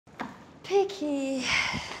Peki,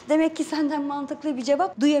 demek ki senden mantıklı bir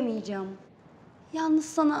cevap duyamayacağım. Yalnız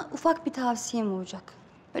sana ufak bir tavsiyem olacak.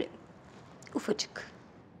 Böyle ufacık.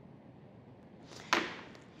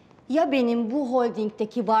 Ya benim bu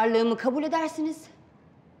holdingdeki varlığımı kabul edersiniz...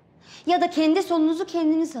 ya da kendi sonunuzu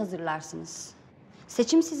kendiniz hazırlarsınız.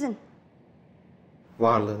 Seçim sizin.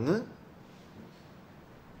 Varlığını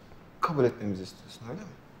kabul etmemizi istiyorsun, öyle mi?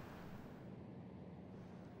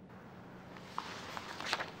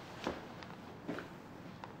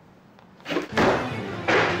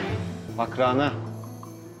 Bak Rana,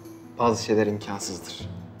 bazı şeyler imkansızdır.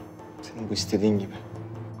 Senin bu istediğin gibi.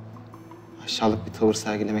 Aşağılık bir tavır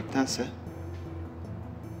sergilemektense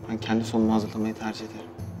ben kendi sonumu hazırlamayı tercih ederim.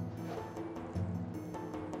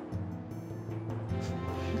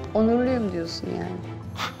 Onurluyum diyorsun yani.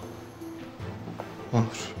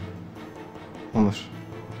 Onur. Onur.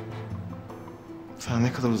 Sana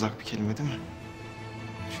ne kadar uzak bir kelime değil mi?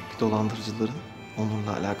 Çünkü dolandırıcıların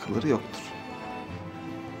onurla alakaları yoktur.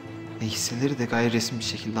 Ve hisseleri de gayri resmi bir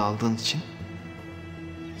şekilde aldığın için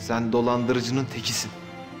sen dolandırıcının tekisin.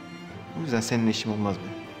 O yüzden senin işim olmaz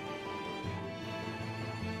benim.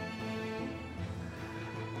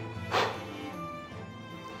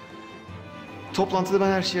 Toplantıda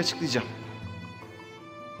ben her şeyi açıklayacağım.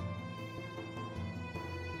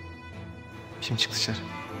 Şimdi çık dışarı.